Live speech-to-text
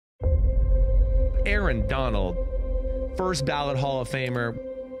Aaron Donald, first ballot Hall of Famer,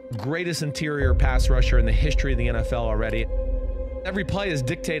 greatest interior pass rusher in the history of the NFL already. Every play is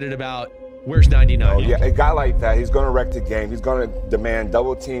dictated about where's 99. Oh, yeah, a guy like that, he's going to wreck the game. He's going to demand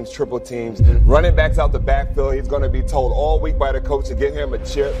double teams, triple teams, running backs out the backfield. He's going to be told all week by the coach to get him a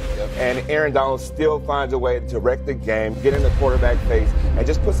chip. And Aaron Donald still finds a way to wreck the game, get in the quarterback face, and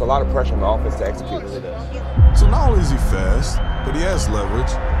just puts a lot of pressure on the offense to execute what he does. So not only is he fast, but he has leverage.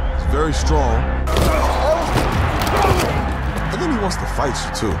 He's very strong. And then he wants to fight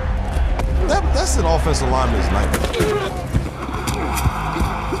you, too. That's an offensive lineman's nightmare.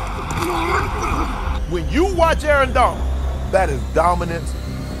 When you watch Aaron Donald, that is dominance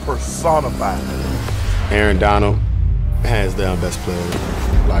personified. Aaron Donald, hands down best player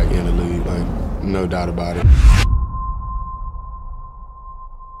like in the league, like no doubt about it.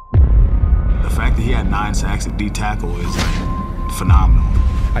 The fact that he had 9 sacks at D tackle is like phenomenal.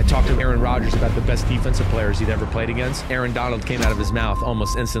 I talked to Aaron Rodgers about the best defensive players he'd ever played against. Aaron Donald came out of his mouth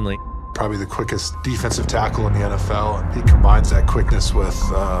almost instantly. Probably the quickest defensive tackle in the NFL. He combines that quickness with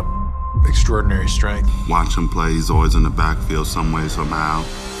extraordinary strength. Watch him play, he's always in the backfield some way, somehow.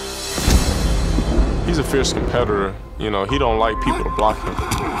 He's a fierce competitor. You know, he don't like people to block him.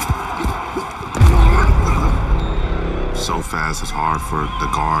 So fast, it's hard for the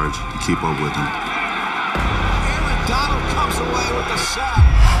guards to keep up with him. Aaron Donald comes away with the sack.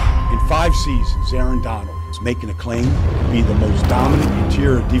 In 5 seasons, Aaron Donald is making a claim to be the most dominant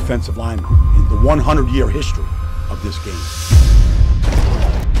interior defensive lineman in the 100-year history of this game.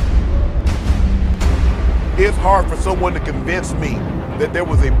 It's hard for someone to convince me that there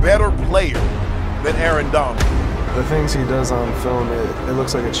was a better player than Aaron Donald. The things he does on film, it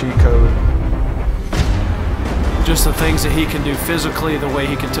looks like a cheat code. Just the things that he can do physically, the way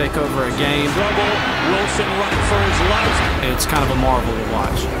he can take over a game. Double, Wilson running for his life. It's kind of a marvel to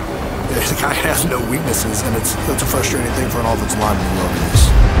watch. The guy has no weaknesses, and it's a frustrating thing for an offensive lineman to work against.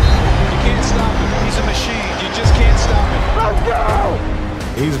 You can't stop him. He's a machine. You just can't stop him. Let's go!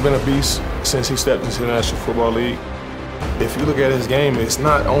 He's been a beast since he stepped into the National Football League. If you look at his game, it's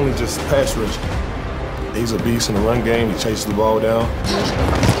not only just pass rushing. He's a beast in the run game. He chases the ball down.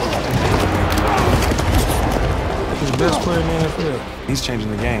 He's the best player in the NFL. He's changing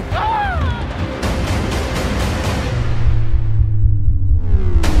the game.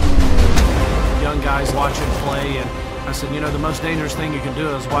 Young guys watch him play, and I said, you know, the most dangerous thing you can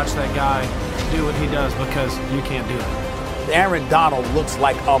do is watch that guy do what he does, because you can't do it. Aaron Donald looks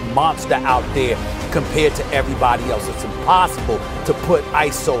like a monster out there compared to everybody else. It's impossible to put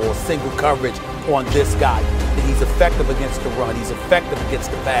ISO or single coverage on this guy. He's effective against the run. He's effective against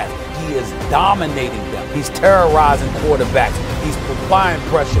the pass. He is dominating them. He's terrorizing quarterbacks. He's applying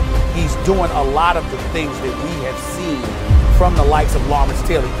pressure. He's doing a lot of the things that we have seen from the likes of Lawrence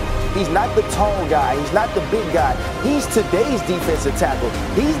Taylor. He's not the tall guy. He's not the big guy. He's today's defensive tackle.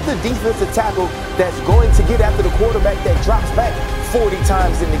 He's the defensive tackle that's going to get after the quarterback that drops back 40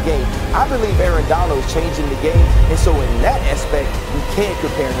 times in the game. I believe Aaron Donald is changing the game, and so in that aspect, we can't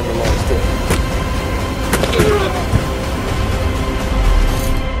compare him to Lawrence Taylor.